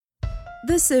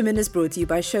This sermon is brought to you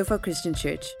by Shofar Christian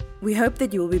Church. We hope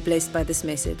that you will be blessed by this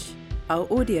message. Our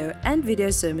audio and video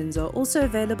sermons are also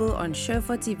available on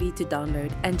Shofar TV to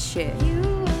download and share. Good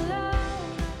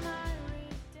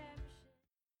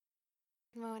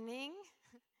morning.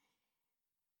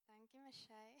 Thank you,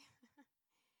 Michelle.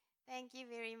 Thank you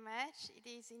very much. It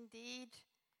is indeed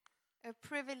a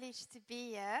privilege to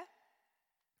be here.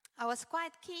 I was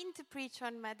quite keen to preach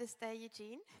on Mother's Day,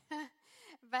 Eugene,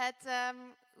 but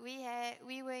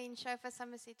we were in Shofar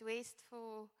Somerset West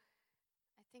for,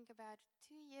 I think, about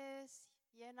 2 years,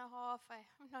 year and a half.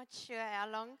 I'm not sure how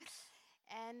long,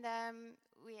 and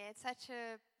we had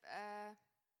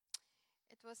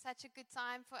it was such a good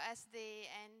time for us there,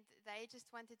 and they just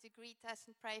wanted to greet us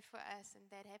and pray for us, and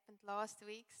that happened last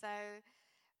week.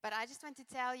 But I just want to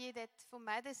tell you that for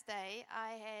Mother's Day,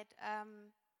 I had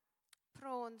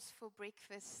prawns for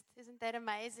breakfast. Isn't that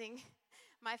amazing?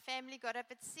 My family got up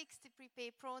at 6 to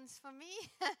prepare prawns for me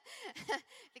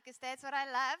because that's what I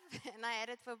love, and I had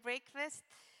it for breakfast.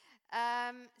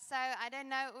 So I don't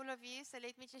know all of you, so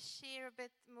let me just share a bit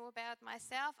more about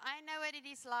myself. I know what it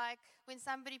is like when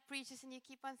somebody preaches and you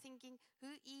keep on thinking,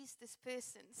 who is this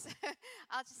person? So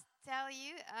I'll just tell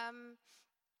you.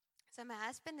 So my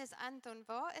husband is Anton.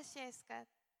 Waar is jy, skat?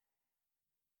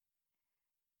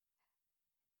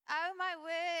 Oh my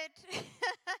word.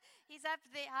 He's up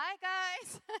there. Hi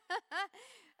guys.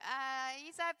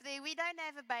 He's up there. We don't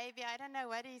have a baby. I don't know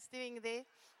what he's doing there.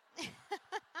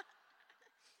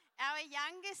 Our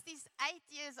youngest is 8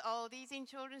 years old. He's in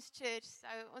children's church. So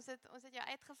ons het jou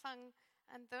uitgevang,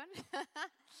 Anton.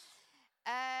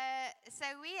 So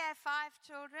we have 5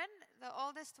 children. The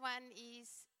oldest one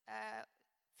is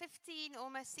 15,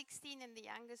 almost 16, and the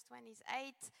youngest one is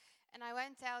 8. And I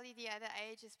won't tell you the other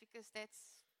ages because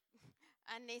that's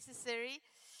unnecessary.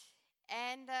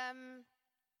 And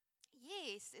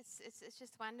yes, it's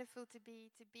just wonderful to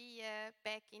be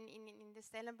back in the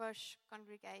Stellenbosch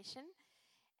congregation.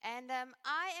 And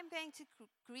I am going to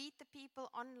greet the people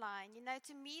online. You know,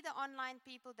 to me, the online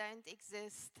people don't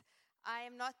exist. I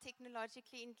am not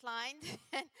technologically inclined.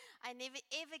 I never,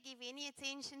 ever give any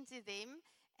attention to them.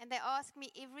 And they ask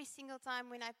me every single time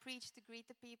when I preach to greet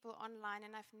the people online,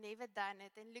 and I've never done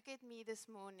it. And look at me this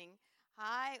morning.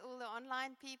 Hi, all the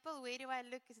online people. Where do I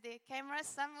look? Is there a camera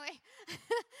somewhere?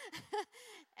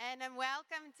 And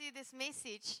welcome to this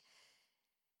message.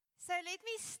 So let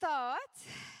me start.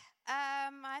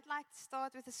 I'd like to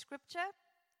start with a scripture.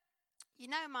 You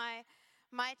know,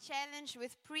 my challenge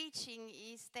with preaching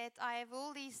is that I have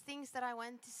all these things that I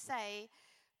want to say,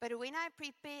 but when I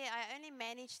prepare, I only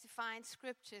manage to find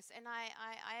scriptures, and I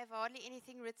have hardly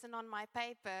anything written on my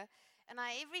paper. And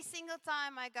every single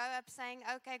time I go up saying,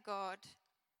 okay, God,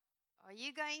 are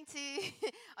you going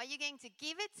to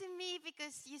give it to me?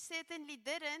 Because you certainly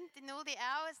didn't in all the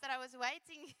hours that I was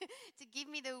waiting to give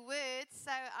me the words.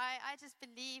 So I just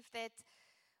believe that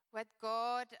what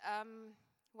God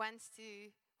wants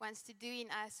to do in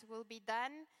us will be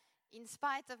done in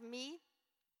spite of me.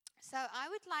 So I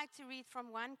would like to read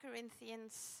from 1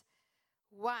 Corinthians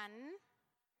 1,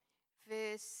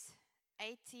 verse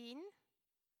 18.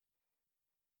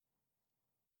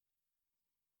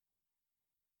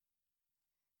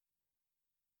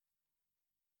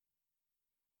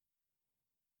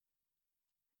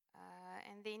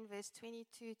 And then verse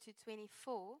 22 to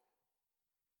 24.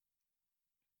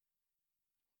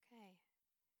 Okay.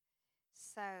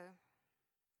 So,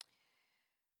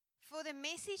 for the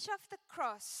message of the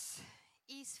cross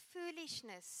is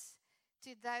foolishness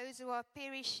to those who are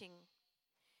perishing,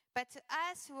 but to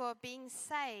us who are being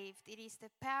saved, it is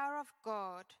the power of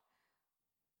God.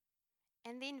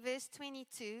 And then verse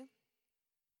 22.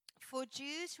 For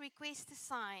Jews request a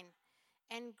sign,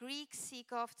 and Greeks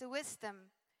seek after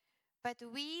wisdom. But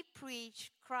we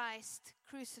preach Christ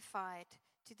crucified,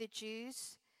 to the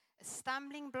Jews a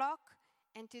stumbling block,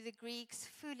 and to the Greeks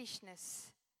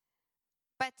foolishness.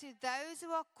 But to those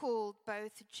who are called,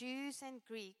 both Jews and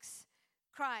Greeks,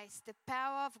 Christ, the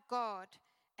power of God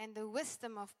and the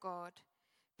wisdom of God,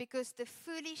 because the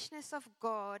foolishness of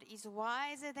God is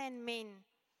wiser than men,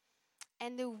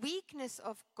 and the weakness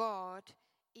of God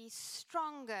is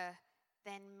stronger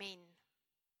than men.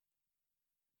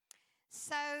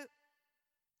 So,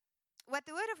 what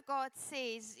the Word of God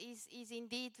says is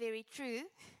indeed very true,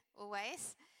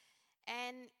 always.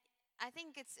 And I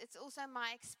think it's also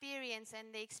my experience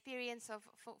and the experience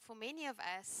for many of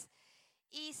us,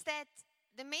 is that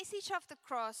the message of the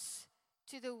cross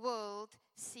to the world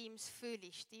seems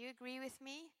foolish. Do you agree with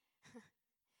me?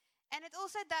 And it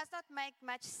also does not make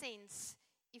much sense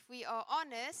if we are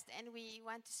honest and we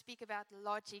want to speak about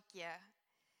logic here.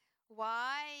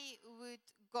 Why would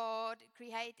God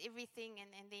create everything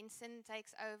and then sin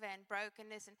takes over and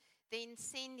brokenness and then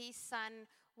send his son?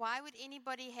 Why would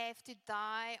anybody have to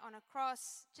die on a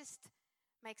cross? Just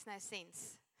makes no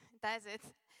sense, does it?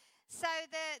 So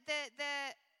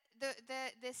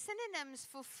the synonyms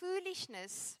for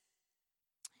foolishness,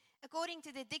 according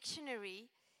to the dictionary,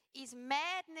 is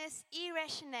madness,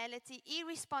 irrationality,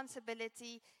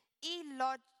 irresponsibility,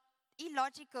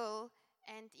 illogical,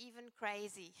 and even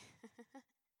crazy.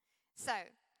 So,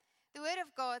 the Word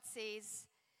of God says,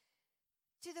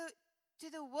 to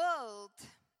the world,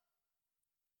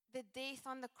 the death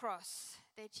on the cross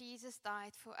that Jesus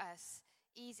died for us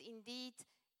is indeed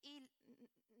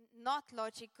not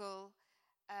logical,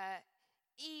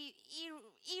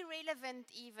 irrelevant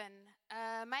even,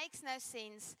 makes no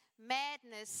sense,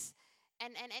 madness,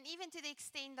 and even to the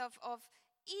extent of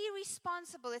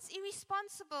irresponsible. It's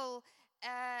irresponsible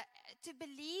to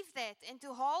believe that and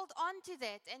to hold on to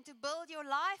that and to build your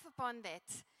life upon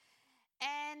that.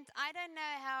 And I don't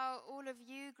know how all of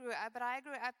you grew up, but I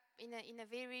grew up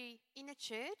in a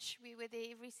church. We were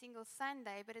there every single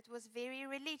Sunday, but it was very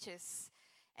religious.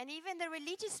 And even the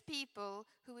religious people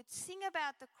who would sing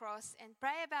about the cross and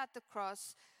pray about the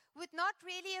cross would not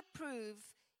really approve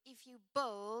if you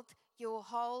build your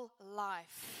whole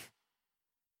life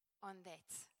on that.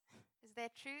 Is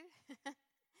that true?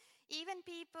 Even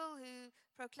people who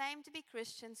proclaim to be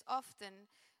Christians often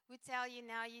would tell you,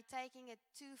 now you're taking it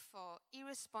too far,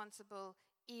 irresponsible,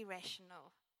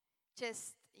 irrational.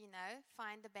 Just,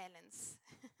 find the balance.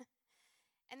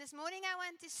 And this morning I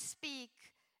want to speak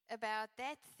about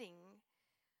that thing,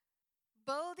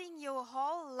 building your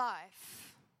whole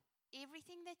life,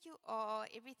 everything that you are,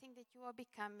 everything that you are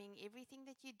becoming, everything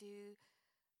that you do,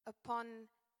 upon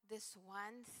this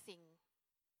one thing,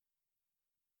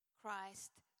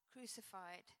 Christ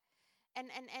crucified. And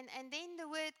then the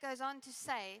word goes on to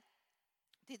say,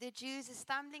 to the Jews, a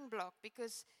stumbling block,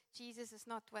 because Jesus is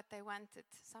not what they wanted.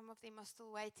 Some of them are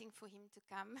still waiting for him to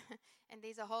come, and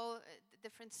there's a whole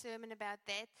different sermon about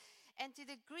that. And to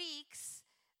the Greeks,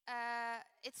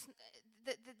 it's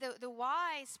the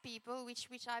wise people,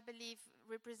 which I believe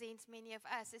represents many of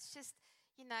us. It's just,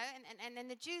 and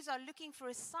the Jews are looking for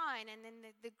a sign, and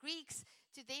then the Greeks,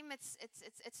 to them,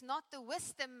 it's not the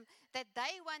wisdom that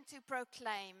they want to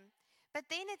proclaim. But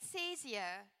then it says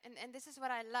here, and this is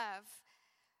what I love,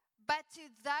 but to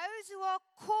those who are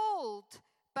called,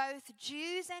 both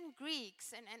Jews and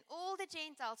Greeks, and all the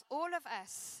Gentiles, all of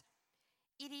us,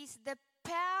 it is the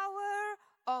power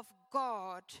of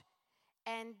God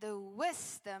and the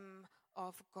wisdom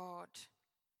of God.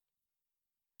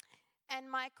 And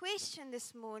my question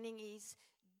this morning is,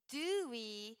 do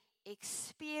we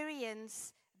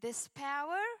experience this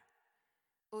power,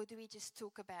 or do we just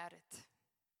talk about it?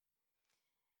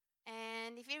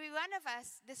 And if every one of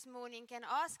us this morning can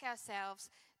ask ourselves,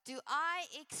 do I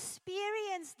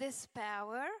experience this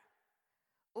power,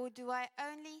 or do I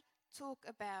only talk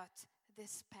about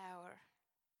this power?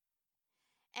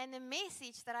 And the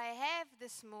message that I have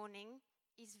this morning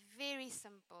is very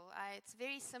simple. It's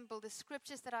very simple. The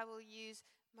scriptures that I will use,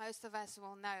 most of us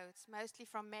will know. It's mostly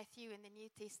from Matthew in the New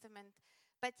Testament.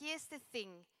 But here's the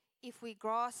thing. If we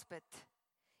grasp it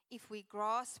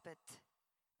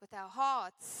with our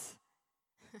hearts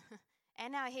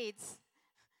and our heads,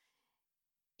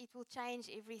 it will change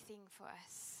everything for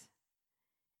us.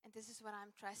 And this is what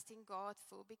I'm trusting God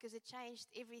for, because it changed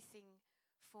everything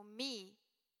for me.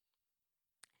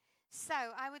 So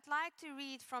I would like to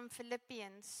read from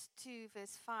Philippians 2,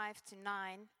 verse 5 to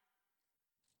 9.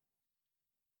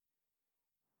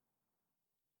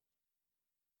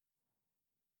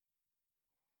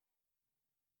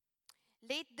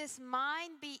 Let this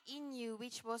mind be in you,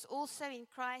 which was also in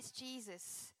Christ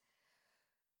Jesus,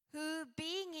 who,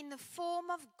 being in the form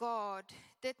of God,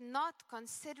 did not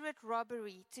consider it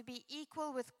robbery to be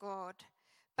equal with God,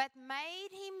 but made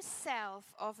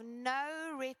himself of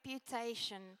no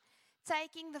reputation,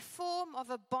 taking the form of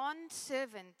a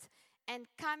bondservant and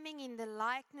coming in the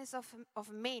likeness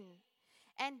of men.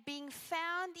 And being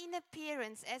found in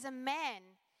appearance as a man,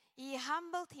 he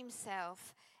humbled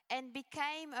himself and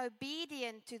became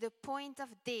obedient to the point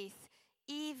of death,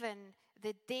 even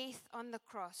the death on the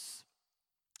cross.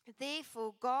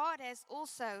 Therefore, God has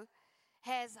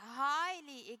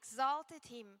highly exalted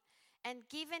him and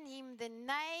given him the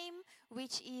name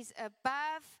which is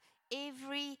above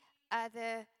every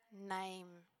other name.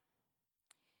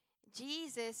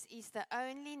 Jesus is the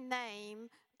only name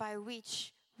by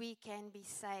which we can be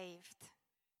saved.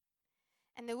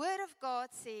 And the Word of God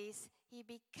says he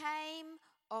became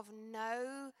of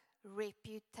no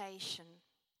reputation.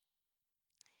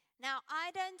 Now, I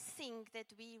don't think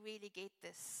that we really get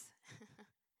this.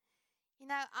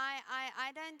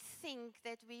 I don't think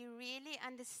that we really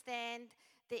understand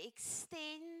the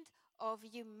extent of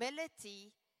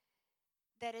humility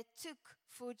that it took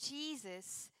for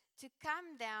Jesus to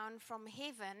come down from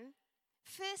heaven,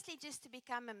 firstly just to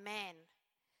become a man.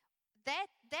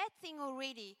 That thing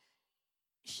already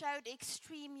showed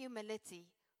extreme humility,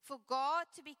 for God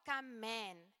to become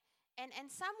man.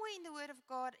 And somewhere in the Word of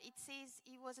God, it says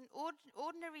he was an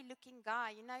ordinary looking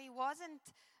guy. He wasn't,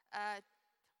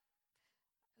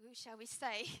 who shall we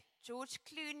say, George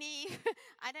Clooney.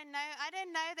 I don't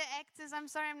know the actors. I'm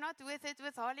sorry, I'm not with it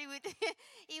with Hollywood.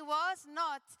 He was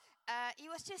not. He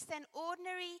was just an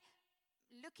ordinary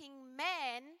looking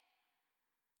man.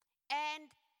 And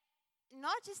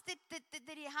not just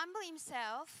that he humbled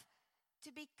himself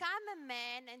to become a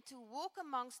man and to walk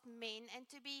amongst men and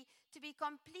to be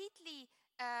completely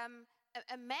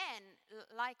a man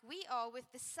like we are, with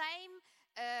the same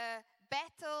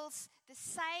battles, the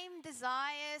same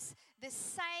desires, the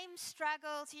same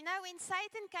struggles. When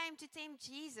Satan came to tempt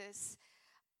Jesus,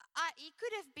 he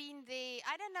could have been there.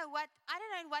 I don't know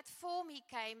in what form he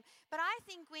came, but I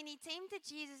think when he tempted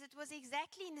Jesus, it was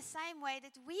exactly in the same way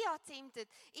that we are tempted.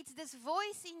 It's this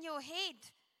voice in your head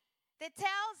that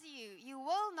tells you, you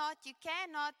will not, you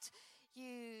cannot,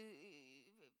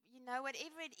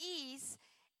 whatever it is.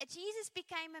 Jesus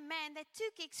became a man that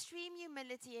took extreme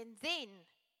humility, and then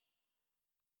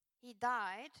he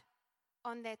died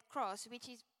on that cross,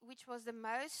 which was the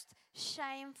most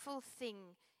shameful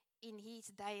thing in his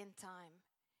day and time.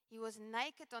 He was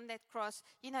naked on that cross.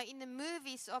 In the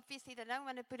movies, obviously, they don't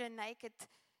want to put a naked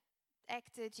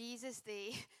actor, Jesus,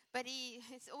 there, but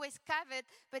it's always covered,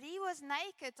 but he was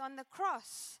naked on the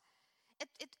cross.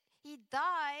 He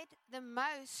died the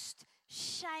most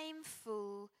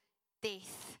shameful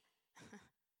death.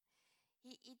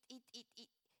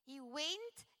 He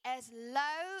went as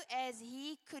low as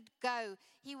he could go.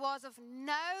 He was of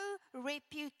no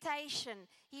reputation.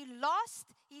 He lost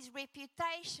his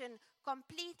reputation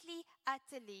completely,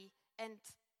 utterly, and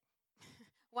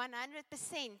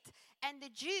 100%. And the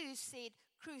Jews said,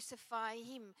 crucify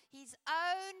him. His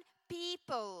own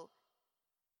people.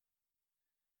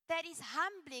 That is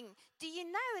humbling. Do you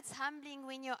know it's humbling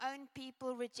when your own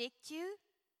people reject you?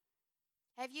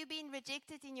 Have you been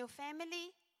rejected in your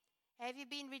family? Have you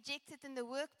been rejected in the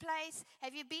workplace?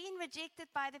 Have you been rejected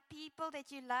by the people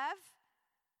that you love?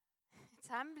 It's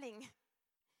humbling.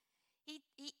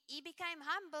 He became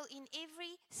humble in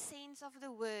every sense of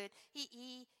the word.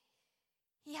 He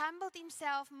humbled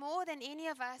himself more than any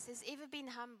of us has ever been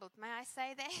humbled. May I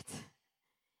say that?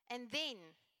 And then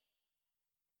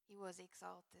he was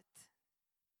exalted.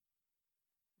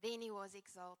 Then he was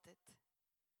exalted.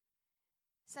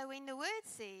 So when the word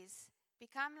says,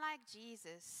 become like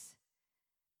Jesus,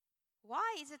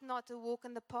 why is it not a walk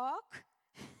in the park?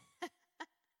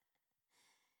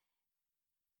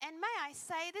 And may I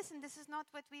say this, and this is not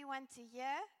what we want to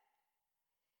hear,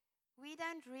 we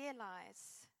don't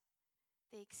realize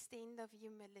the extent of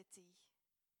humility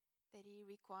that he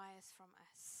requires from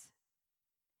us.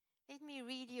 Let me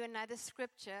read you another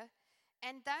scripture,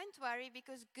 and don't worry,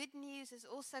 because good news is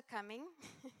also coming.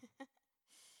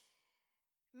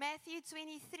 Matthew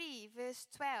 23, verse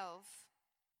 12.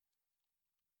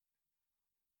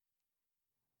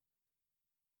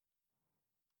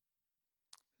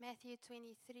 Matthew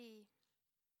 23,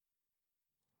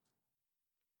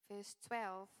 verse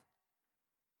 12.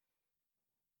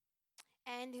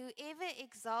 And whoever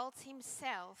exalts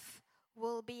himself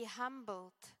will be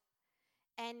humbled,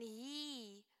 and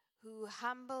he who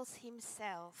humbles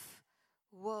himself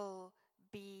will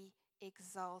be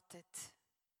exalted.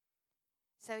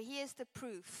 So here's the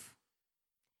proof.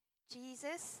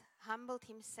 Jesus humbled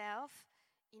himself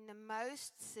in the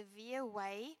most severe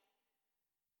way.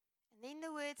 And then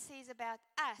the word says about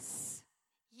us,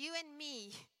 you and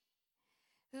me,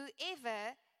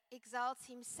 whoever exalts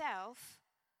himself,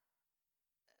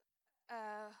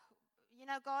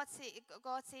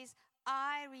 God says,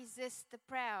 I resist the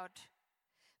proud.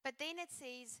 But then it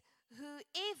says,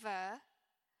 whoever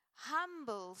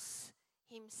humbles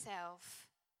himself,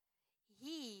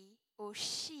 he or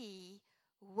she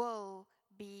will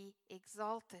be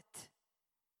exalted.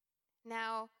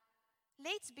 Now,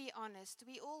 let's be honest,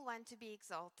 we all want to be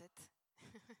exalted.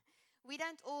 We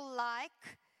don't all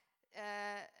like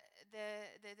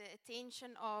the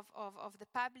attention of the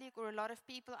public or a lot of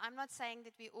people. I'm not saying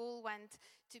that we all want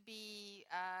to be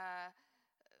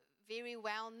very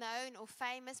well known or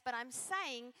famous, but I'm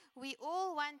saying we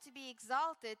all want to be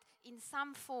exalted in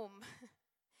some form.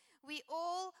 We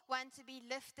all want to be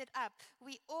lifted up.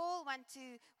 We all want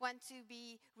to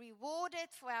be rewarded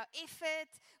for our effort.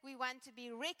 We want to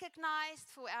be recognized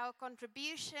for our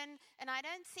contribution. And I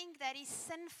don't think that is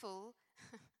sinful.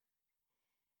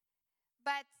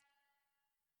 But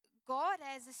God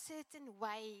has a certain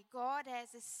way. God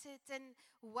has a certain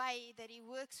way that He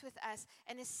works with us,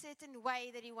 and a certain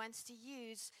way that He wants to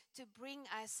use to bring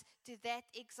us to that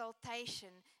exaltation.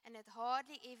 And it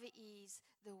hardly ever is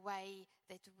the way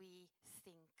that we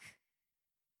think.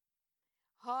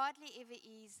 Hardly ever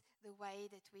is the way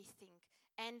that we think.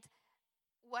 And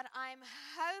what I'm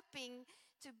hoping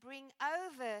to bring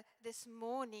over this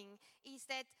morning is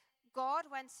that God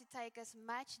wants to take us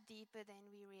much deeper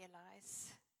than we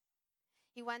realize.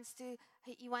 He wants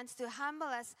to humble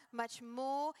us much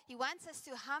more. He wants us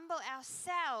to humble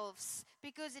ourselves,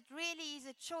 because it really is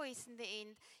a choice in the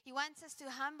end. He wants us to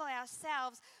humble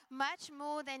ourselves much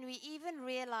more than we even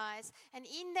realize. And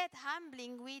in that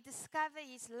humbling, we discover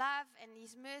His love and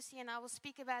His mercy, and I will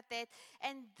speak about that.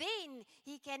 And then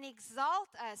He can exalt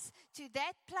us to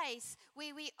that place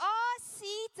where we are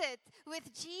seated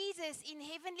with Jesus in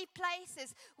heavenly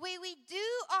places, where we do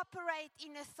operate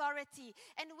in authority,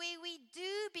 and where we do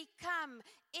become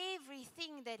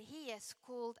everything that He has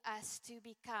called us to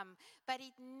become. But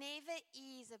it never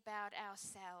is about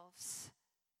ourselves.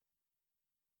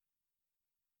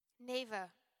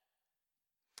 Never.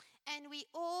 And we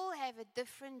all have a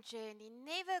different journey.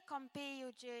 Never compare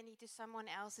your journey to someone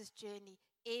else's journey,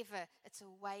 ever. It's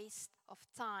a waste of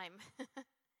time.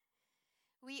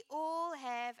 We all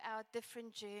have our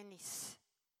different journeys.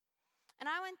 And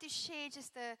I want to share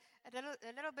just a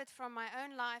little bit from my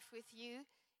own life with you,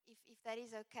 if that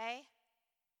is okay.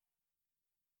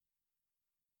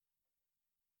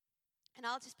 And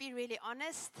I'll just be really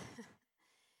honest.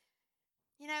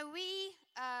 You know,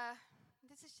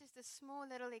 this is just a small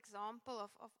little example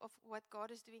of what God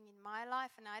is doing in my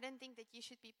life. And I don't think that you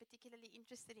should be particularly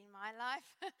interested in my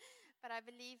life. But I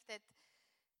believe that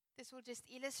this will just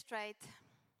illustrate.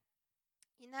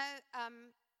 You know,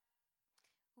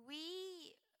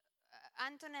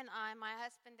 Anton and I, my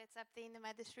husband that's up there in the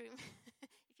mother's room,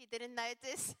 if you didn't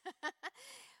notice,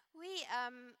 we've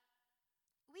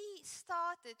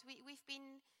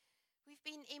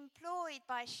been employed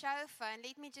by Shofar. And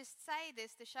let me just say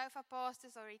this, the Shofar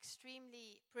pastors are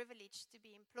extremely privileged to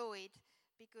be employed,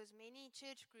 because many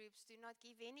church groups do not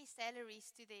give any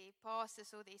salaries to their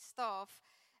pastors or their staff.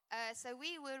 So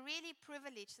we were really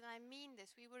privileged, and I mean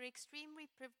this, we were extremely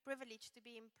privileged to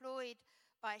be employed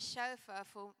by Shofar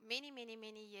for many, many,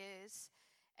 many years.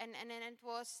 And it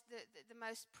was the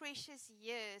most precious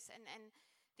years. And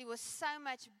there was so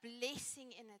much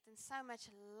blessing in it and so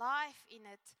much life in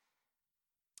it.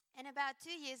 And about 2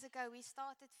 years ago, we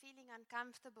started feeling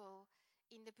uncomfortable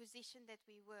in the position that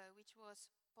we were, which was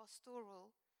pastoral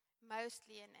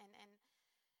mostly.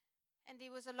 And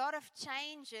there was a lot of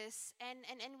changes,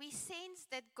 and we sensed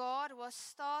that God was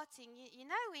starting. You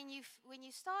know, when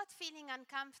you start feeling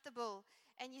uncomfortable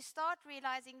and you start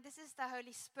realizing this is the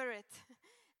Holy Spirit,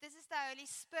 this is the Holy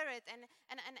Spirit,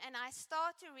 and I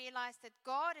start to realize that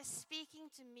God is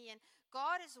speaking to me, and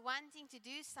God is wanting to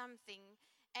do something,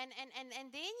 and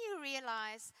then you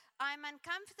realize I'm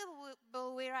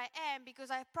uncomfortable where I am,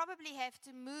 because I probably have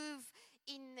to move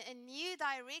in a new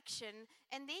direction,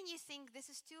 and then you think, this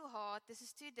is too hard, this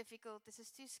is too difficult, this is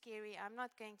too scary, I'm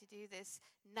not going to do this.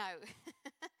 No.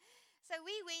 So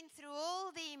we went through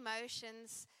all the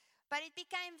emotions, but it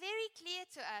became very clear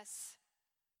to us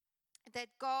that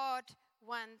God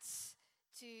wants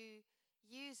to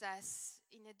use us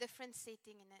in a different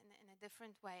setting, in a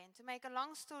different way. And to make a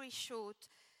long story short,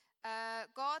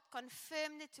 God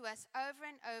confirmed it to us over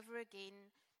and over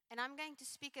again. And I'm going to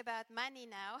speak about money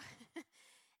now.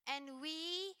 And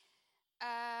we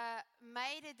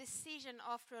made a decision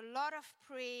after a lot of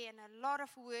prayer and a lot of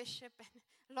worship and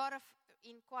a lot of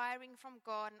inquiring from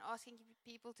God and asking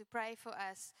people to pray for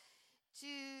us, to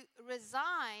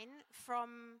resign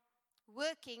from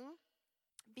working,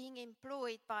 being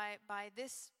employed by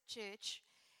this church,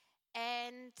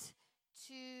 and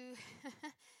to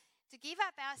to give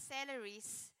up our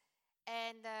salaries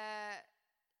and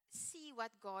see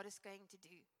what God is going to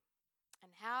do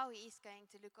and how He is going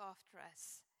to look after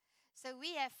us. So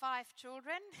we have 5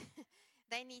 children.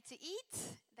 They need to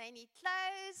eat, they need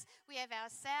clothes, we have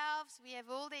ourselves, we have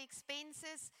all the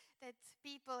expenses that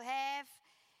people have.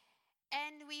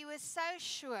 And we were so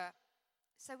sure.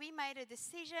 So we made a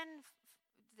decision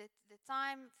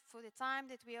for the time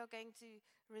that we are going to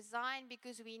resign,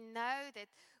 because we know that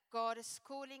God is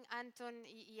calling Anton.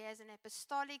 He has an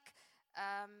apostolic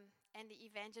and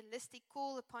evangelistic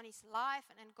call upon his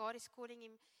life, and God is calling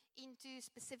him into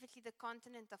specifically the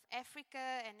continent of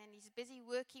Africa, and then he's busy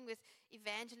working with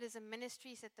evangelism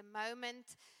ministries at the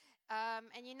moment.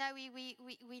 And you know,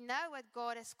 we know what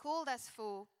God has called us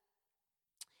for,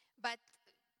 but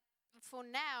for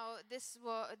now, this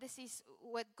is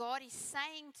what God is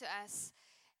saying to us,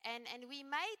 and we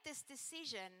made this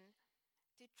decision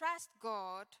to trust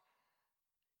God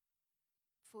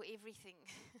for everything.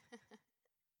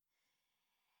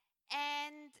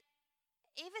 And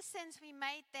ever since we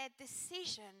made that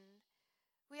decision,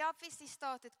 we obviously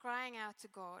started crying out to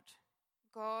God.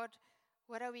 God,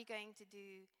 what are we going to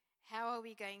do? How are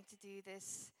we going to do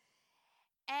this?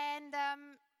 And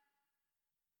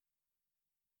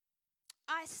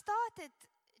I started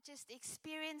just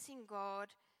experiencing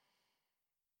God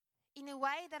in a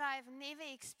way that I've never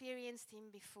experienced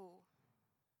Him before.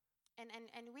 And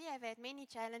we have had many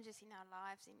challenges in our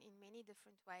lives in many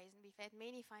different ways, and we've had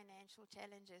many financial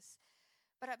challenges.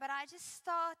 But I just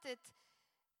started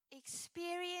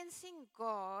experiencing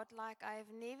God like I've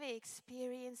never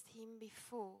experienced Him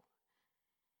before.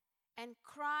 And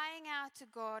crying out to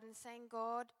God and saying,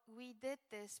 God, we did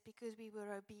this because we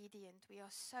were obedient. We are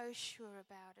so sure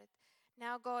about it.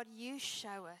 Now, God, you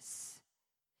show us.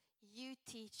 You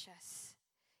teach us.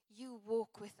 You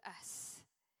walk with us.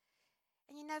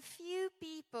 And you know, few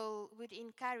people would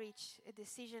encourage a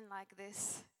decision like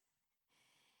this.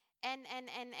 And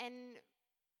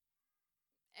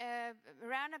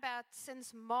around about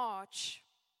since March,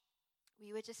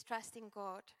 we were just trusting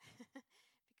God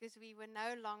because we were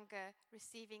no longer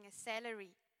receiving a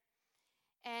salary.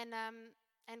 And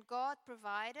God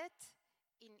provided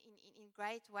in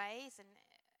great ways,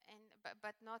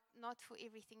 but not for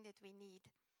everything that we need.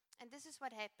 And this is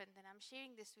what happened, and I'm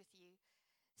sharing this with you.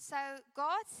 So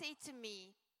God said to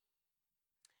me,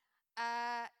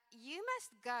 you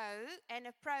must go and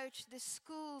approach the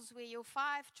schools where your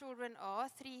 5 children are,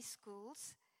 3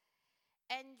 schools,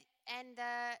 and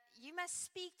you must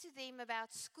speak to them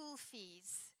about school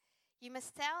fees. You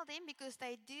must tell them, because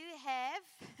they do have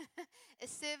a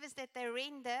service that they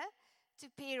render to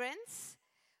parents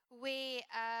where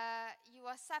you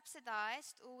are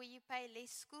subsidized or where you pay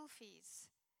less school fees.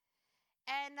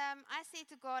 And I said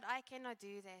to God, I cannot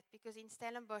do that, because in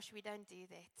Stellenbosch we don't do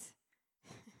that.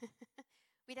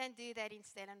 We don't do that in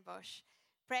Stellenbosch.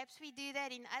 Perhaps we do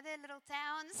that in other little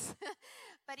towns,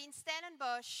 but in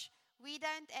Stellenbosch we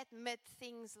don't admit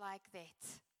things like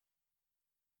that.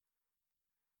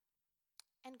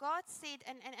 And God said,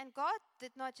 and God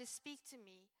did not just speak to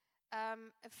me.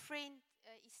 A friend,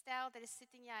 Estelle, that is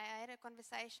sitting here, I had a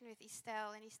conversation with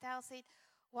Estelle, and Estelle said,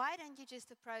 why don't you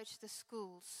just approach the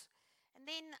schools? And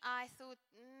then I thought,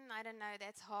 I don't know,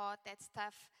 that's hard, that's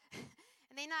tough.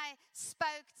 And then I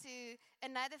spoke to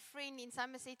another friend in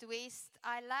Somerset West.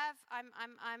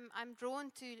 I'm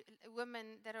drawn to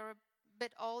women that are a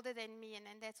bit older than me, and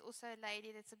that's also a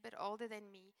lady that's a bit older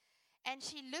than me. And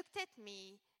she looked at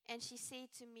me and she said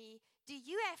to me, do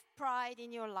you have pride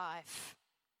in your life?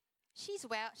 She's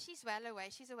well away.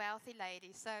 She's a wealthy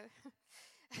lady, so,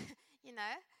 you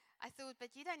know. I thought, but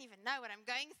you don't even know what I'm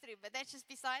going through, but that's just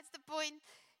besides the point.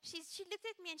 She looked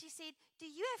at me and she said, do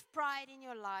you have pride in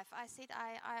your life? I said,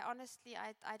 I honestly,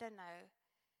 I don't know.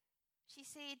 She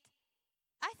said,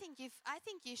 I think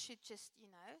you should just,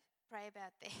 pray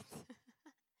about that.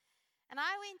 And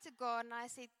I went to God and I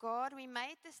said, God, we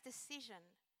made this decision,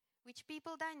 which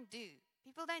people don't do.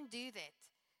 People don't do that.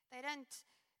 They don't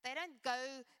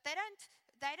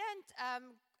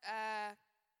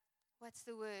what's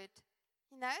the word?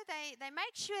 They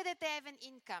make sure that they have an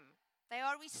income. They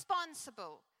are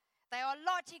responsible. They are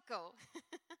logical.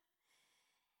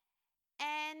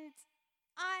 And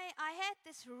I had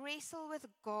this wrestle with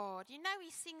God. We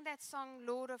sing that song,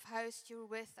 Lord of Hosts, you're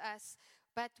with us,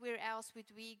 but where else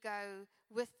would we go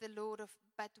with the Lord of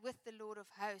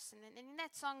Hosts? And in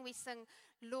that song we sing,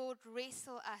 Lord,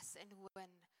 wrestle us and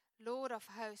win. Lord of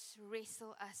Hosts,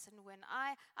 wrestle us and win.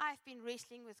 I've been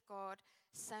wrestling with God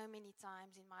so many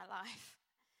times in my life.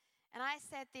 And I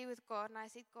sat there with God and I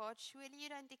said, God, surely you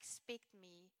don't expect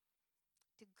me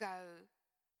to go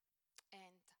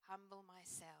and humble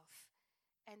myself.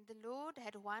 And the Lord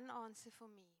had one answer for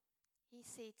me. He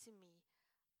said to me,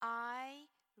 I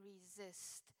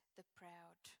resist the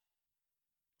proud.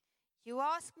 You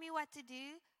ask me what to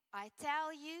do, I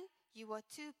tell you, you are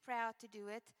too proud to do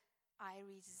it. I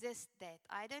resist that.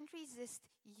 I don't resist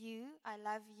you, I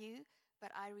love you,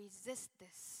 but I resist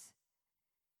this.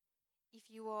 If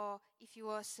you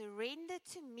are surrendered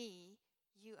to me,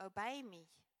 you obey me.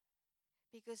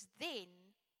 Because then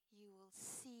you will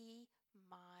see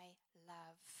my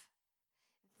love.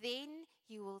 Then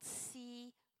you will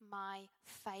see my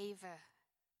favor.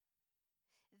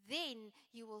 then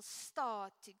you will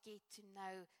start to get to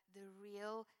know the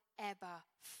real Abba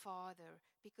Father,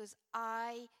 because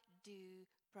I do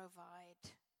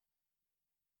provide.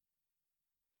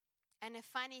 And a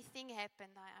funny thing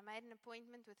happened. I made an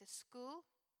appointment with a school,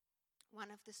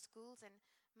 one of the schools, and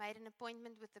made an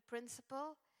appointment with the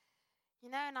principal. You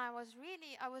know, and I was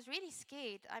really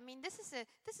scared. I mean, this is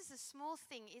a small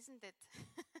thing, isn't it?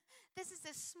 This is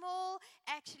a small,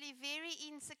 actually very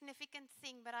insignificant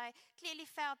thing, but I clearly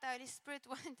felt the Holy Spirit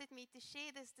wanted me to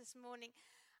share this morning.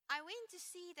 I went to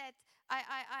see that,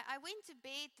 I went to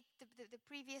bed the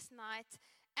previous night,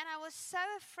 and I was so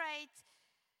afraid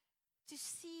to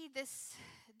see this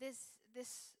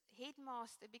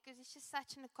headmaster, because he's just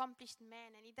such an accomplished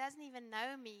man, and he doesn't even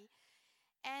know me.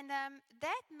 And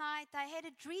that night I had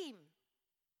a dream.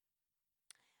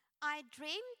 I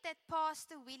dreamed that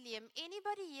Pastor William,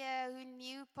 anybody here who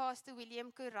knew Pastor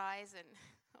William Corizon,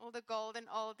 all the golden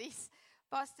oldies,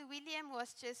 Pastor William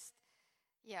was just,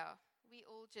 we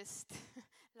all just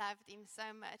loved him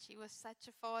so much. He was such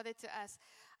a father to us.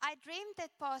 I dreamed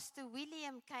that Pastor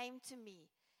William came to me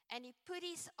and he put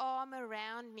his arm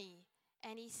around me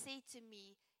and he said to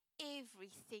me,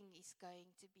 everything is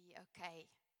going to be okay.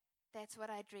 That's what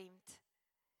I dreamed.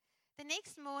 The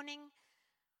next morning,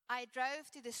 I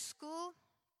drove to the school.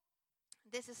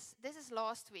 This is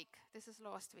last week.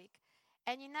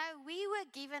 And you know, we were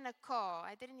given a car.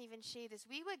 I didn't even share this.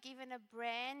 We were given a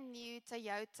brand new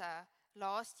Toyota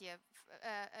last year,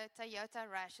 a Toyota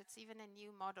Rush. It's even a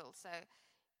new model, so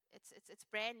it's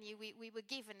brand new. We were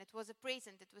given. It was a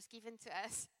present. It was given to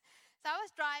us. So I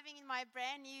was driving in my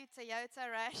brand new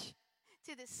Toyota Rush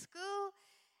to the school.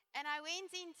 And I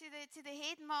went into the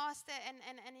headmaster, and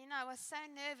you know, I was so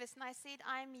nervous. And I said,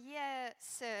 I'm here,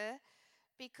 sir,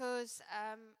 because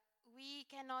we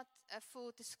cannot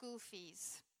afford the school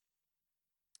fees.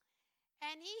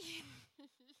 And he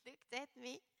looked at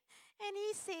me, and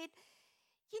he said,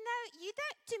 you know,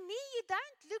 to me, you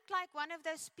don't look like one of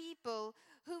those people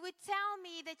who would tell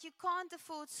me that you can't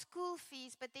afford school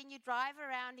fees, but then you drive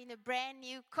around in a brand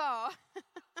new car.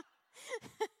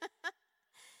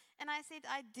 And I said,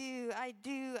 I do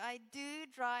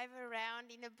drive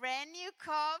around in a brand new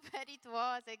car, but it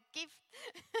was a gift,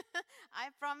 I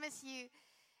promise you.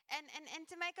 And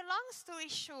to make a long story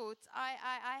short,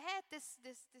 I had this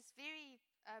very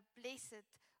blessed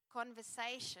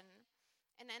conversation,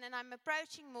 and I'm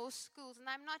approaching more schools, and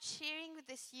I'm not sharing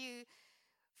this you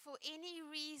for any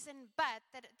reason but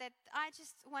that I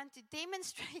just want to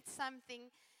demonstrate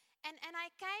something. And I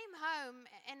came home,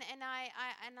 and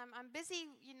I'm busy,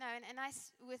 you know, and I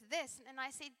with this, and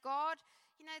I said, God,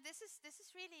 you know, this is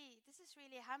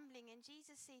really humbling. And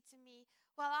Jesus said to me,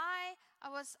 well, I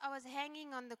was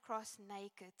hanging on the cross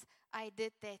naked. I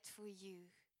did that for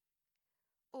you.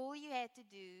 All you had to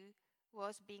do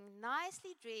was being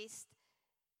nicely dressed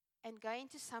and go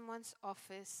into someone's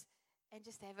office and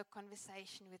just have a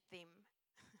conversation with them.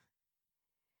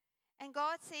 And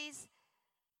God says,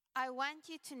 I want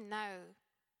you to know,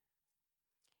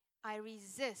 I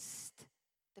resist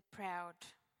the proud,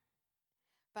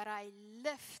 but I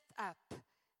lift up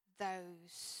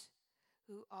those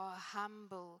who are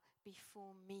humble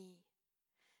before me.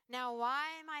 Now, why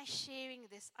am I sharing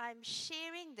this? I'm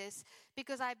sharing this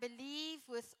because I believe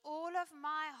with all of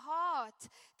my heart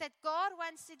that God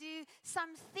wants to do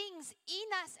some things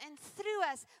in us and through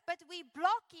us, but we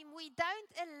block Him. We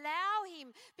don't allow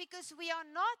Him because we are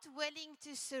not willing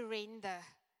to surrender.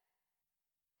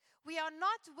 We are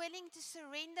not willing to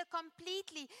surrender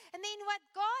completely. And then what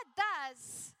God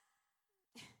does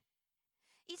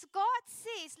is God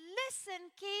says, listen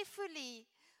carefully.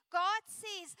 God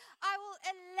says, I will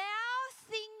allow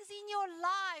things in your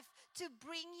life to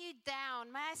bring you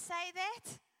down. May I say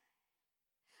that?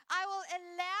 I will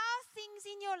allow things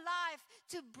in your life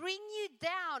to bring you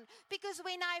down, because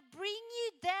when I bring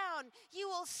you down, you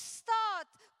will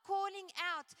start calling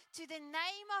out to the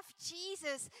name of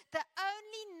Jesus, the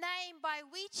only name by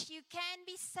which you can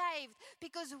be saved.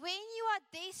 Because when you are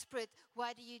desperate,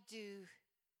 what do?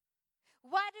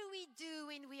 What do we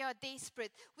do when we are desperate?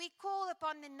 We call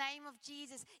upon the name of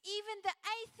Jesus. Even the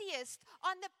atheist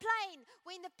on the plane,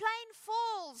 when the plane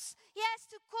falls, he has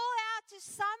to call out to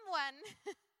someone.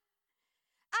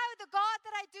 Oh, the God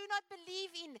that I do not believe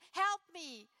in, help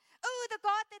me. Oh, the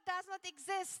God that does not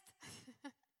exist.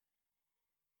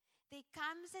 There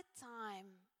comes a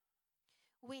time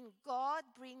when God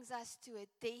brings us to a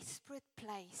desperate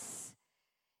place.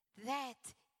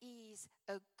 That is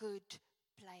a good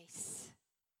place.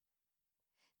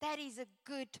 That is a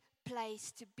good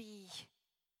place to be.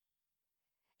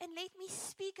 And let me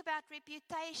speak about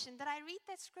reputation. Did I read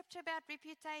that scripture about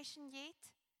reputation yet?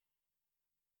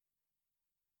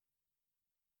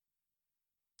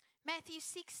 Matthew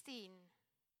 16,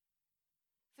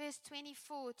 verse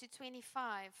 24 to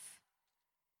 25.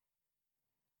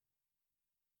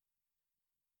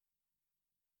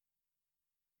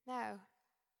 No.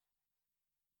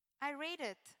 I read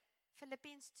it.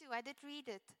 Philippians 2. I did read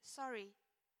it. Sorry.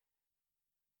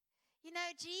 You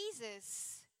know,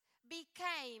 Jesus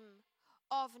became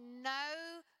of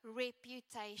no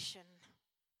reputation.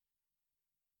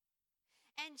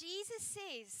 And Jesus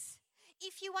says,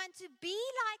 if you want to be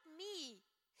like me,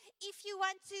 if you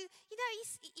want to, you know,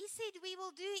 he said we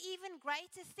will do even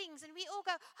greater things. And we all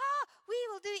go, we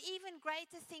will do even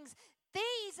greater things.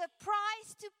 There is a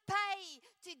price to pay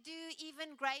to do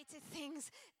even greater things.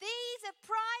 There is a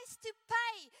price to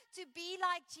pay to be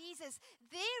like Jesus.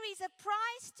 There is a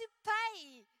price to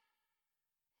pay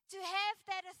to have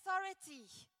that authority.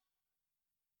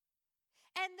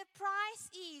 And the price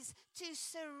is to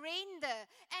surrender.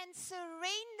 And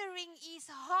surrendering is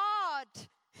hard.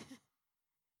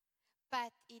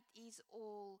 But it is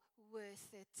all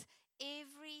worth it.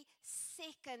 Every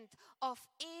second of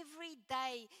every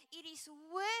day, it is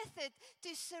worth it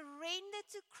to surrender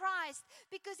to Christ,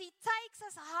 because He takes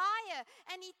us higher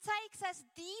and He takes us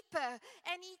deeper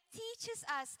and He teaches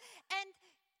us. And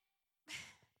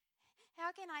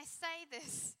how can I say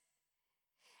this?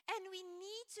 And we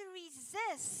need to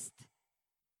resist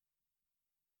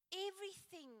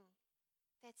everything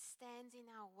that stands in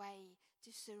our way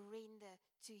to surrender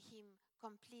to Him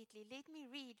completely. Let me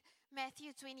read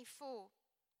Matthew 24.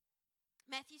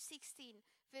 Matthew 16,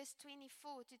 verse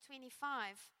 24 to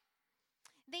 25.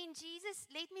 Then Jesus,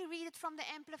 let me read it from the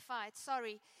Amplified,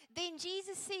 sorry. Then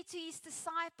Jesus said to His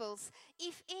disciples,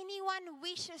 if anyone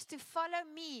wishes to follow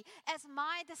me as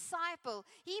my disciple,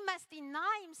 he must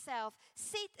deny himself,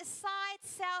 set aside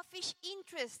selfish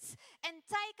interests, and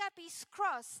take up his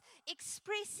cross,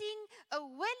 expressing a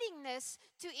willingness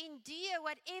to endure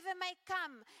whatever may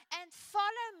come, and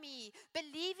follow me,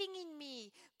 believing in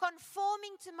me,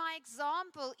 conforming to my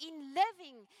example in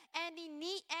living, and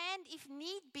if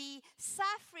need be,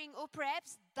 suffering or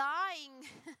perhaps dying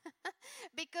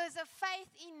because of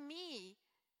faith in me.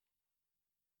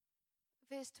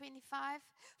 Verse 25,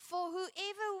 for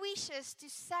whoever wishes to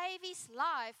save his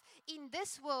life in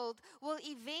this world will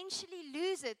eventually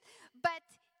lose it, but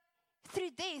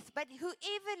through death. But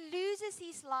whoever loses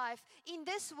his life in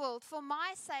this world for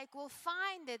my sake will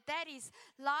find it. That is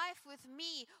life with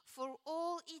me for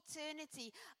all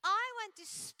eternity. I want to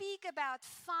speak about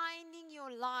finding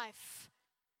your life.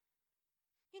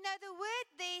 You know, the word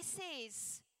there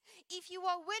says, if you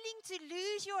are willing to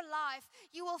lose your life,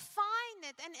 you will find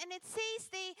it. And it says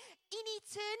there, in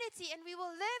eternity, and we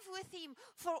will live with Him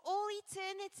for all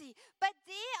eternity. But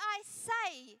there I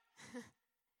say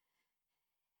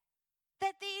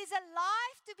that there is a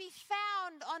life to be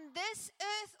found on this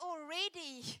earth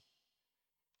already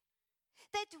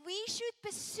that we should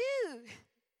pursue.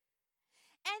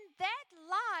 And that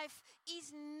life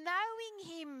is knowing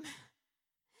Him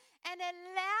and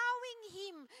allowing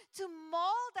Him to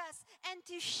mold us and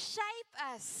to shape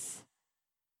us.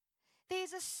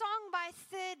 There's a song by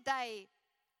Third Day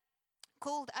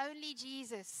called Only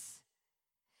Jesus.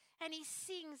 And he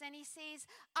sings and he says,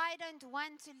 I don't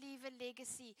want to leave a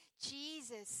legacy.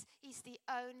 Jesus is the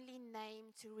only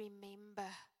name to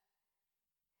remember.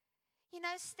 You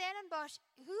know, Stellenbosch,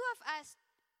 who are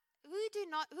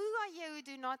you who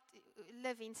do not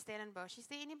live in Stellenbosch? Is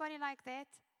there anybody like that?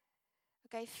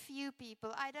 Okay, few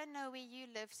people. I don't know where you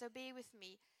live, so bear with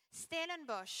me.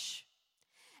 Stellenbosch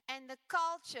and the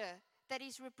culture that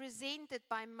is represented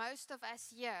by most of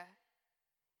us here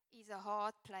is a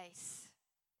hard place,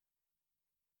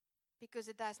 because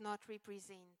it does not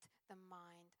represent the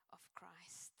mind of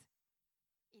Christ.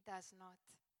 It does not.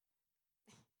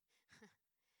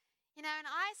 You know, and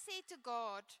I said to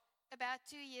God about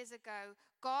 2 years ago,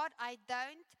 God, I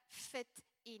don't fit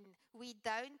in. We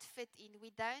don't fit in.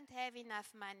 We don't have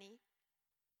enough money.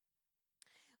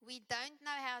 We don't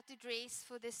know how to dress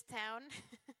for this town.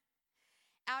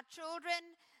 Our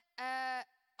children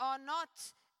are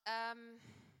not,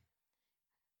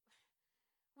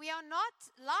 we are not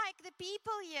like the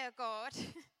people here, God.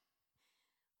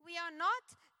 We are not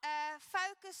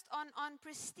focused on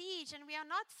prestige, and we are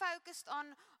not focused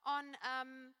on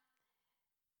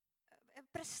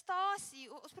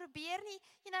prestasie. Ons probeer nie,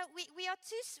 you know, we are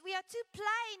too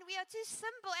plain, we are too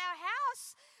simple. Our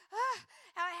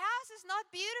house is not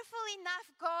beautiful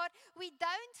enough, God. We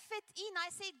don't fit in.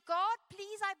 I said, God,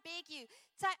 please, I beg you.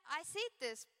 I said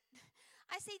this.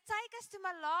 I said, take us to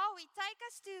Malawi, take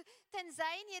us to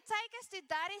Tanzania, take us to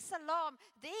Dar es Salaam.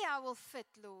 There I will fit,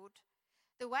 Lord.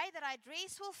 The way that I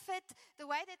dress will fit. The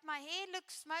way that my hair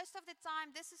looks most of the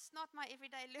time, this is not my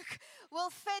everyday look,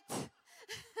 will fit.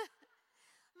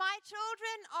 My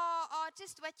children are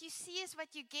just what you see is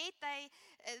what you get.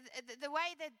 The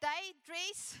way that they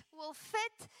dress will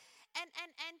fit. And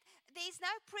there's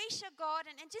no pressure, God,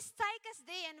 and just take us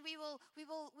there, and we will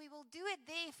do it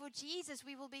there for Jesus.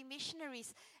 We will be missionaries.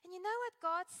 And you know what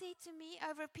God said to me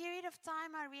over a period of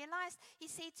time? I realized He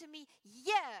said to me,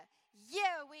 here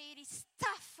where it is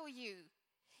tough for you,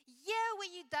 here where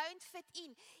you don't fit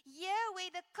in, here where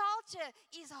the culture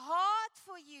is hard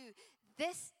for you,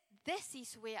 this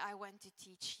is where I want to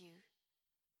teach you.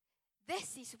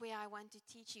 This is where I want to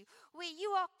teach you, where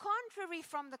you are contrary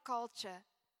from the culture.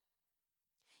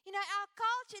 You know, our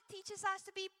culture teaches us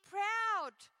to be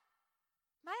proud.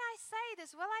 May I say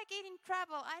this? Will I get in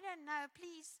trouble? I don't know.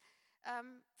 Please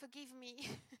forgive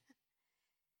me.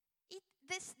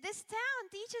 This town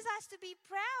teaches us to be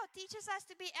proud, teaches us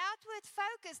to be outward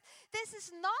focused. This is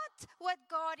not what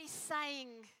God is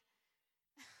saying.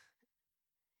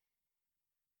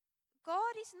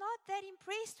 God is not that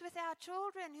impressed with our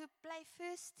children who play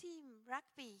first team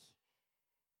rugby.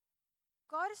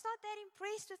 God is not that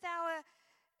impressed with our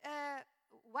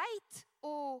weight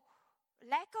or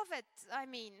lack of it,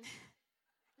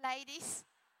 ladies.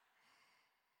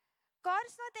 God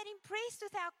is not that impressed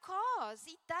with our cars.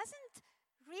 He doesn't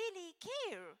really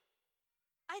care.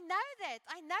 I know that.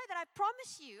 I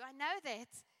promise you, I know that.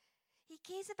 He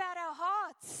cares about our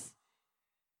hearts.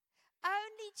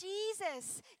 Only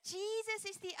Jesus. Jesus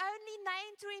is the only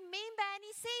name to remember. And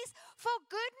He says, for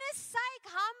goodness sake,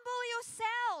 humble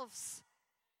yourselves.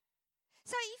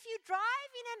 So if you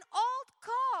drive in an old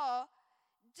car,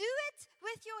 do it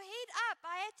with your head up.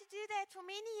 I had to do that for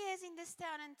many years in this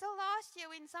town until last year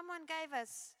when someone gave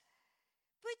us.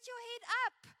 Put your head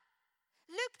up.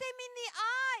 Look them in the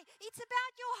eye. It's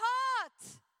about your heart.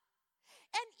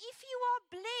 And if you are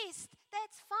blessed,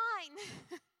 that's fine.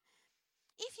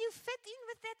 If you fit in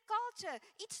with that culture,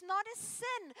 it's not a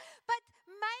sin. But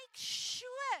make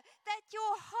sure that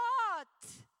your heart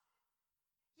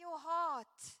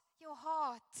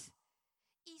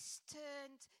is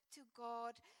turned to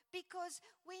God. Because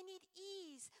when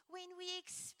we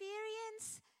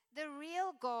experience the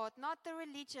real God, not the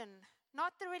religion,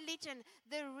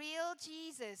 the real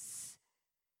Jesus,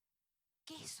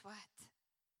 guess what?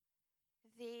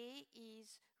 There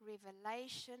is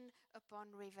revelation upon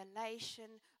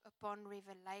revelation upon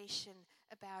revelation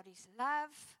about His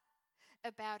love,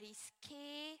 about His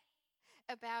care,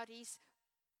 about His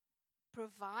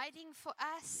providing for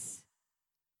us.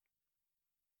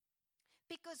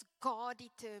 Because God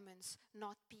determines,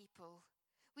 not people.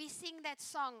 We sing that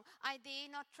song, I dare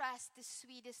not trust the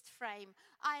sweetest frame.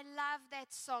 I love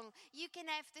that song. You can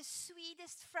have the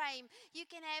sweetest frame. You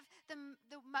can have the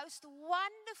most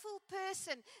wonderful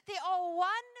person. There are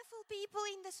wonderful people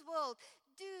in this world.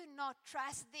 Do not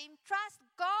trust them. Trust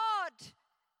God.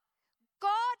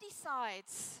 God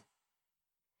decides.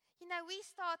 You know, we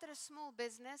started a small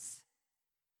business,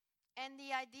 and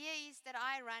the idea is that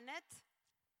I run it.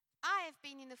 I have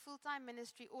been in the full-time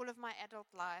ministry all of my adult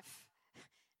life.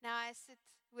 Now I sit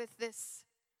with this.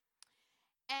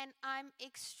 And I'm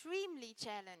extremely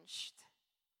challenged.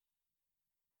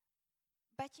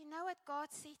 But you know what God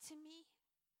said to me?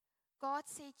 God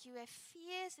said, you have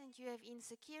fears and you have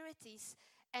insecurities.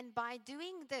 And by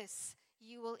doing this,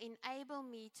 you will enable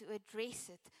me to address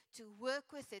it, to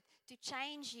work with it, to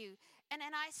change you. And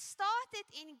I started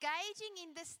engaging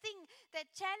in this thing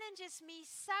that challenges me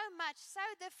so much, so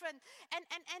different. And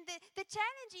the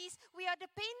challenge is we are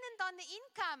dependent on the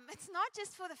income. It's not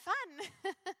just for the fun.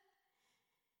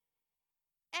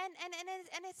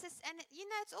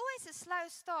 It's always a slow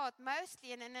start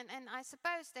mostly, and I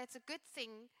suppose that's a good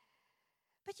thing.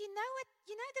 But you know what?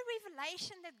 You know the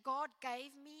revelation that God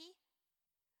gave me?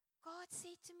 God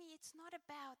said to me, it's not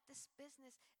about this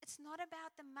business. It's not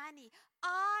about the money.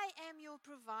 I am your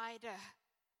provider.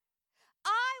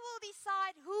 I will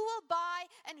decide who will buy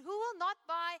and who will not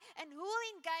buy and who will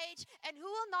engage and who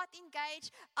will not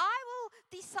engage. I will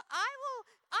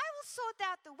sort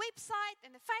out the website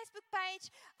and the Facebook page.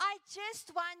 I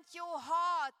just want your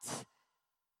heart.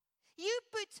 You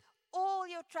put all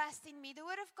your trust in me. The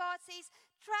Word of God says,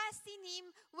 trust in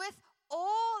Him with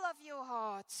all of your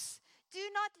hearts. Do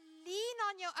not lean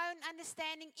on your own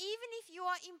understanding, even if you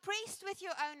are impressed with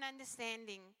your own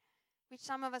understanding, which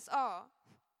some of us are.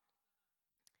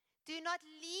 Do not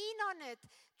lean on it.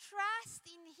 Trust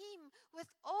in Him with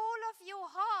all of your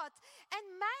heart.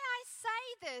 And may I say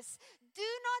this, do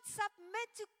not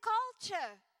submit to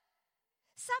culture.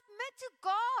 Submit to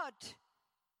God.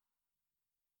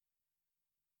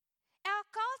 Our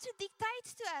culture culture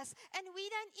dictates to us, and we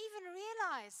don't even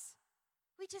realize.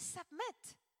 We just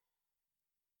submit.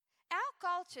 Our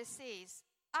culture says,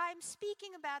 I'm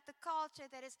speaking about the culture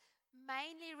that is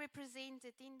mainly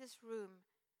represented in this room.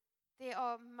 There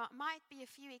might be a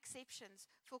few exceptions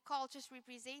for cultures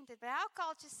represented, but our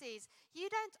culture says you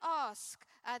don't ask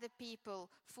other people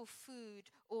for food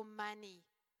or money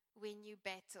when you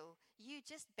battle. You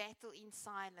just battle in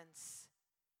silence.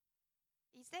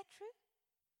 Is that true?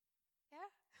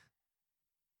 Yeah.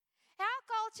 Our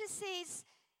culture says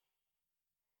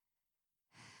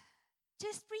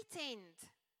just pretend.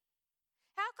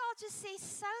 Our culture says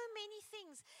so many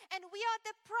things, and we are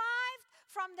deprived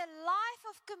from the life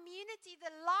of community,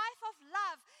 the life of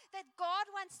love that God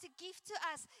wants to give to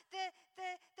us,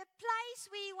 the place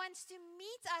where He wants to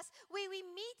meet us, where we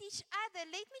meet each other.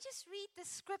 Let me just read the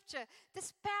scripture,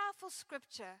 this powerful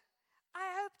scripture.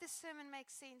 I hope the sermon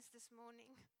makes sense this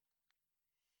morning.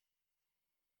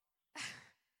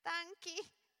 Dankie.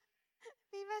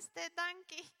 Wie was dit?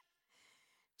 Dankie.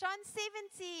 John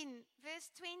 17, verse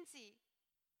 20.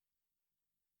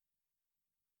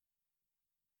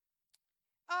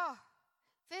 Oh,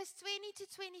 verse 20 to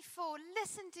 24.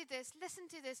 Listen to this. Listen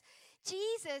to this.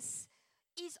 Jesus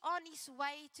is on His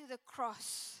way to the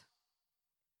cross.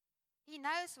 He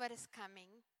knows what is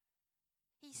coming.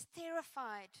 He's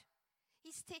terrified.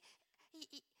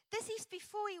 This is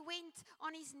before He went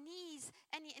on His knees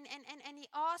and he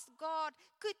asked God,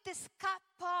 could this cup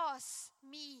pass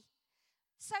me?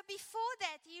 So before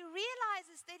that, He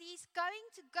realizes that He's going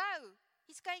to go.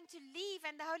 He's going to leave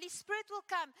and the Holy Spirit will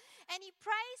come. And He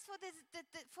prays for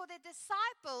the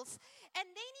disciples. And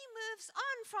then He moves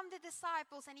on from the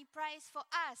disciples and He prays for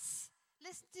us.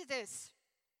 Listen to this.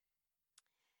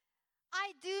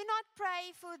 I do not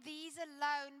pray for these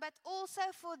alone, but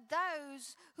also for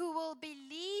those who will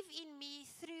believe in me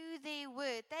through their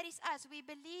word. That is us. We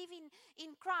believe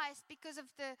in Christ because of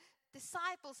the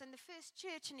disciples and the first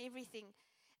church and everything.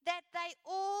 That they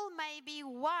all may be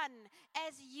one,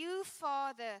 as you,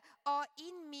 Father, are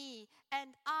in me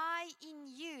and I in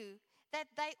you. That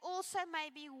they also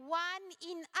may be one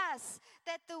in us,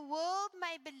 that the world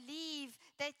may believe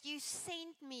that you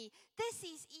sent me. This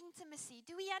is intimacy.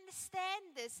 Do we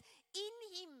understand this? In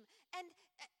Him, and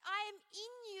I am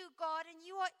in you, God, and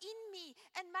you are in me,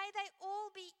 and may they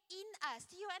all be in us.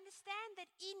 Do you understand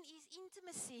that in is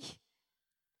intimacy?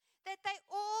 That they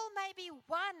all may be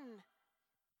one.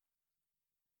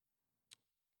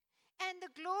 And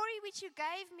the glory which you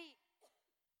gave me,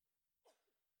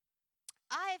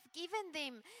 I have given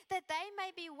them, that they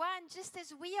may be one, just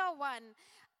as we are one.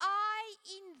 I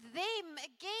in them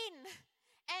again,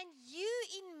 and you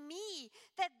in me,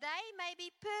 that they may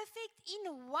be perfect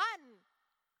in one,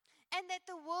 and that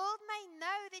the world may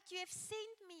know that you have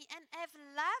sent me and have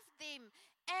loved them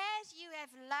as you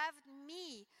have loved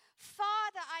me.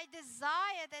 Father, I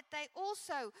desire that they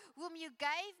also, whom you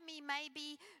gave me, may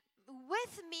be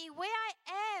with me where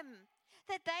I am,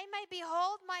 that they may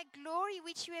behold my glory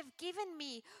which you have given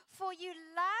me, for you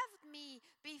loved me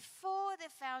before the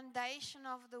foundation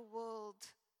of the world.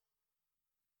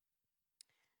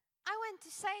 I want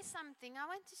to say something. I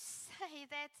want to say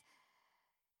that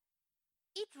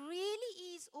it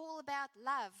really is all about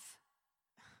love.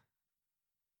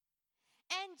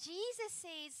 And Jesus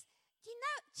says, you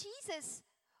know, Jesus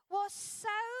was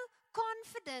so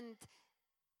confident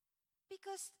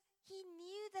because He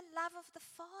knew the love of the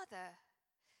Father.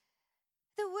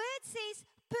 The word says,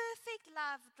 perfect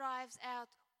love drives out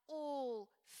all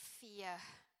fear.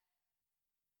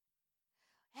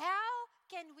 How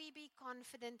can we be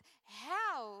confident?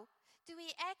 How do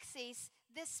we access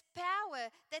this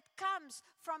power that comes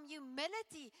from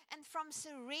humility and from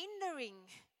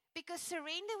surrendering? Because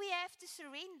surrender, we have to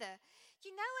surrender.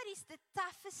 You know what is the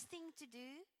toughest thing to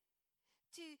do?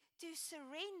 To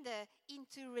surrender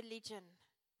into religion.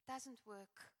 Doesn't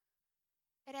work.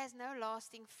 It has no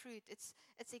lasting fruit. It's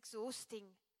exhausting.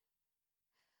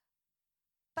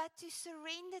 But to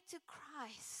surrender to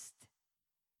Christ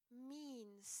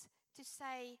means to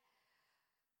say,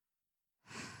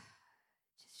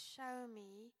 just show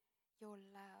me your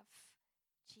love,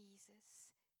 Jesus,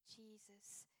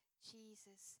 Jesus,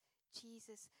 Jesus,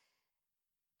 Jesus.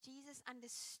 Jesus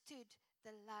understood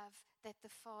the love that the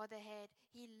Father had.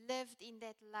 He lived in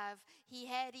that love. He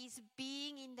had His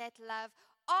being in that love.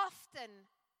 Often,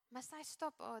 must I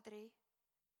stop, Audrey?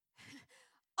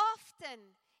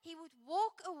 Often, He would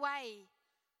walk away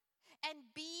and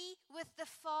be with the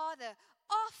Father.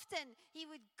 Often, He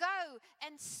would go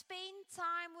and spend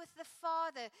time with the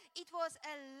Father. It was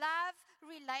a love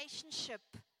relationship.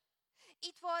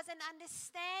 It was an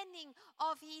understanding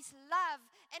of his love.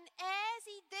 And as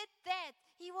he did that,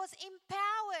 he was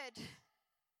empowered.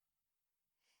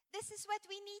 This is what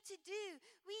we need to do.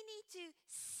 We need to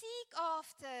seek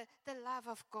after the love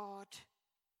of God.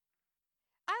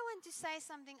 I want to say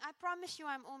something. I promise you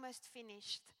I'm almost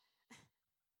finished.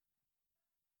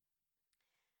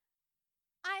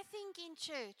 I think in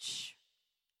church,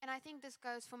 and I think this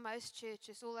goes for most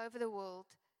churches all over the world,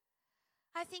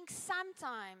 I think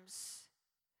sometimes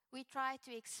we try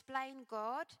to explain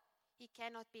God. He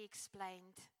cannot be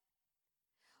explained.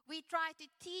 We try to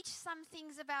teach some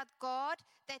things about God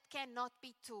that cannot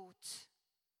be taught.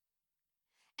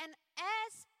 And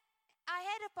as I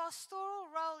had a pastoral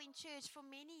role in church for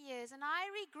many years, and I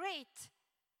regret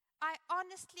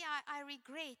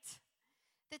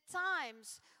the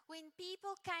times when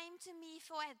people came to me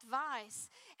for advice,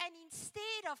 and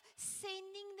instead of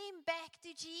sending them back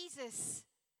to Jesus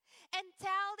and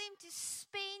tell them to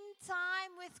spend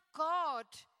time with God,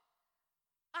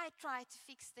 I tried to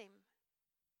fix them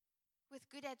with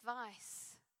good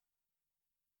advice.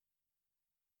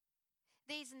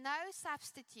 There's no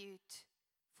substitute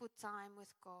for time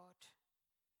with God.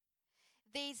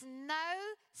 There's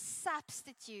no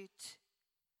substitute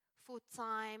for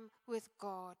time with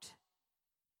God.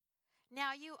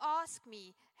 Now you ask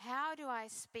me, how do I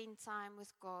spend time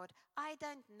with God? I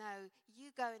don't know. You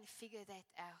go and figure that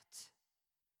out.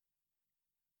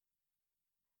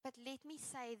 But let me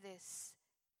say this.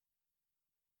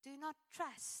 Do not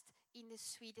trust in the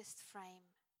sweetest frame.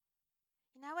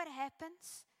 You know what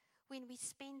happens when we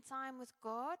spend time with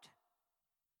God?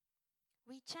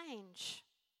 We change.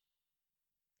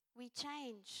 We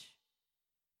change.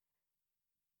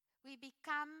 We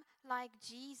become like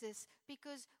Jesus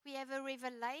because we have a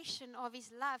revelation of his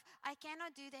love. I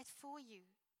cannot do that for you.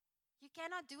 You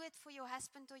cannot do it for your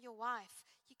husband or your wife.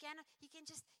 You can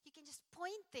just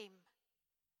point them.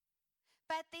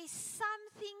 But there's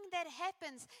something that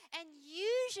happens, and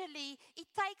usually it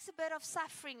takes a bit of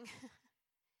suffering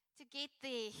to get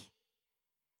there.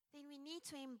 Then we need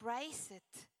to embrace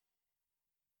it.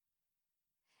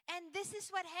 And this is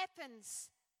what happens.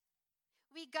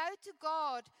 We go to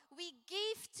God, we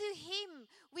give to him,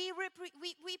 we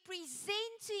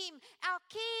present to him our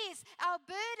cares, our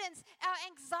burdens, our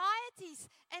anxieties,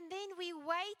 and then we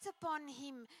wait upon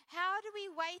him. How do we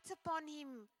wait upon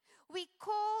him? We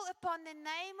call upon the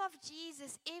name of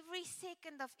Jesus every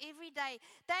second of every day.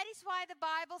 That is why the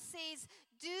Bible says,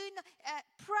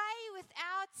 pray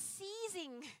without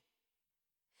ceasing.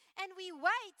 And we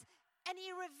wait. And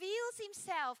he reveals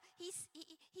himself.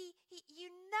 You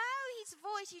know his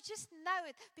voice. You just know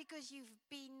it because you've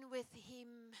been with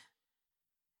him.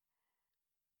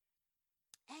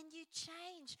 And you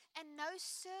change. And no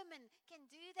sermon can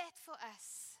do that for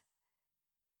us.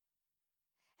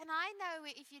 And I know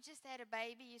if you just had a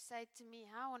baby, you say to me,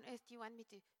 how on earth do you want me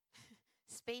to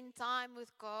spend time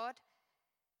with God?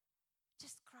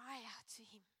 Just cry out to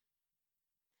him.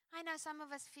 I know some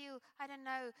of us feel, I don't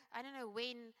know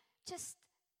when. Just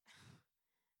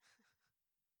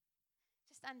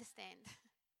understand.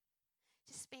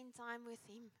 Just spend time with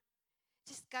him.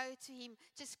 Just go to him.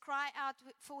 Just cry out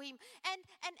for him.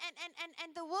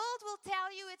 And the world will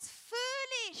tell you it's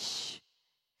foolish,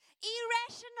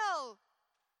 irrational,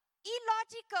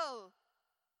 illogical.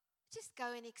 Just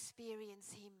go and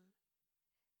experience him.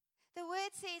 The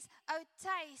word says, oh,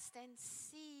 taste and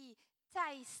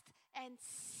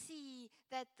see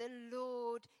that the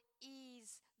Lord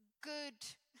is good.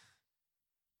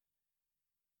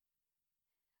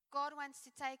 God wants to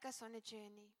take us on a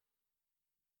journey.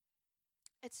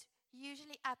 It's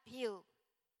usually uphill.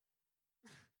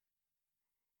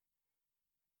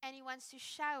 And he wants to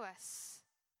show us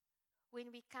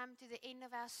when we come to the end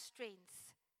of our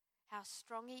strength, how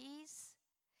strong he is,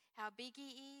 how big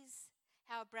he is,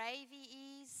 how brave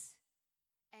he is,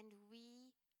 and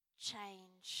we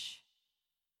change.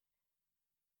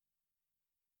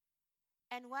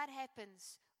 And what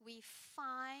happens? We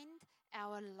find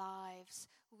our lives.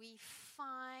 We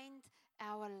find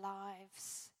our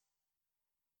lives.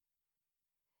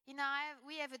 You know,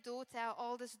 we have a daughter, our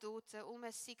oldest daughter,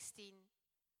 almost 16.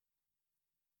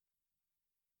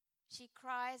 She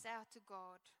cries out to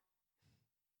God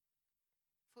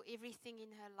for everything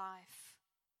in her life.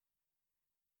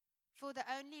 For the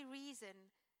only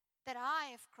reason that I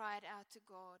have cried out to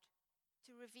God,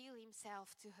 to reveal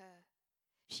himself to her.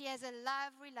 She has a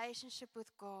love relationship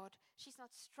with God. She's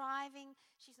not striving.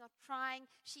 She's not trying.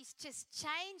 She's just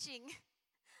changing.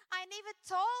 I never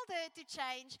told her to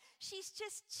change. She's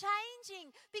just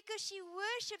changing because she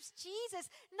worships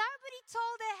Jesus. Nobody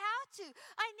told her how to.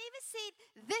 I never said,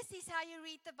 this is how you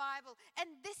read the Bible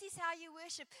and this is how you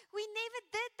worship. We never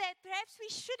did that. Perhaps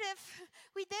we should have.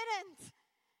 We didn't.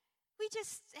 We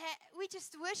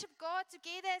just worship God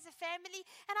together as a family.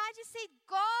 And I just said,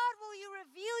 God, will you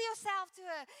reveal yourself to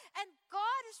her? And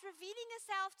God is revealing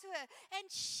herself to her. And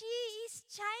she is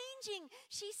changing.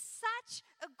 She's such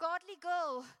a godly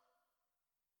girl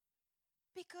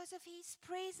because of His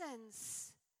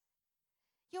presence.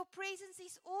 Your presence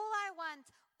is all I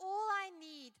want, all I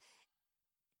need.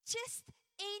 Just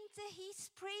enter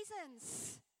His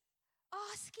presence.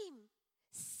 Ask Him.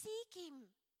 Seek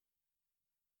Him.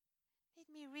 Let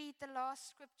me read the last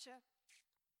scripture.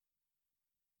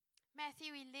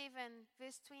 Matthew 11,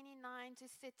 verse 29 to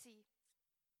 30.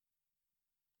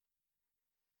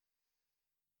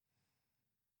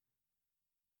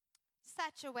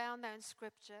 Such a well-known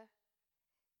scripture.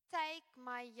 Take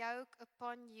my yoke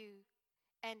upon you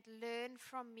and learn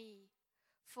from me,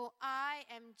 for I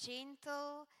am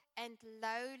gentle and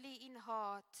lowly in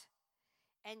heart,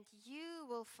 and you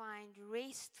will find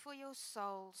rest for your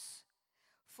souls.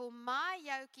 For my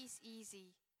yoke is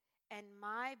easy and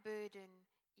my burden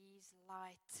is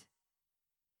light.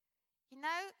 You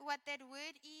know what that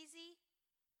word easy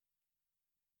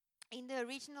in the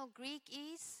original Greek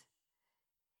is?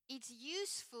 It's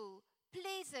useful,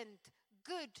 pleasant,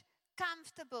 good,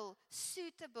 comfortable,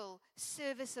 suitable,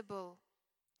 serviceable.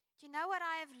 Do you know what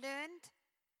I have learned?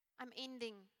 I'm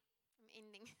ending.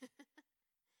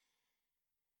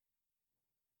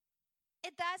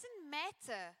 It doesn't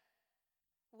matter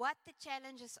what the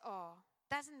challenges are.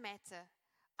 Doesn't matter.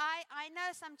 I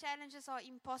know some challenges are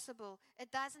impossible. It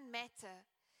doesn't matter.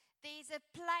 There's a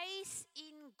place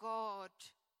in God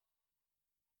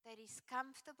that is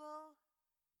comfortable,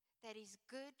 that is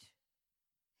good,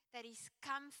 that is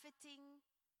comforting,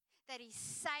 that is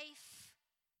safe,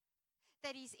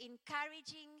 that is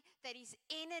encouraging, that is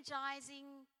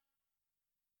energizing.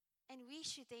 And we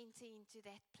should enter into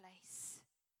that place.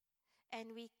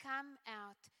 And we come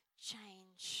out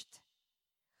changed.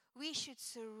 We should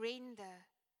surrender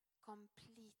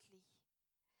completely.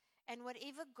 And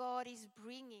whatever God is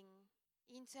bringing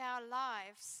into our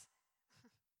lives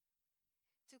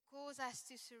to cause us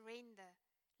to surrender,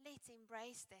 let's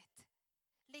embrace that.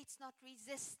 Let's not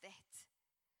resist that.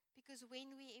 Because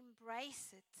when we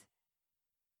embrace it,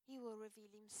 He will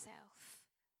reveal Himself.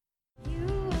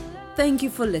 Thank you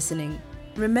for listening.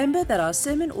 Remember that our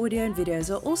sermon audio and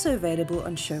videos are also available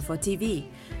on Shofar TV.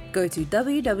 Go to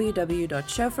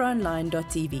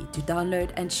www.shofaronline.tv to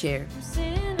download and share.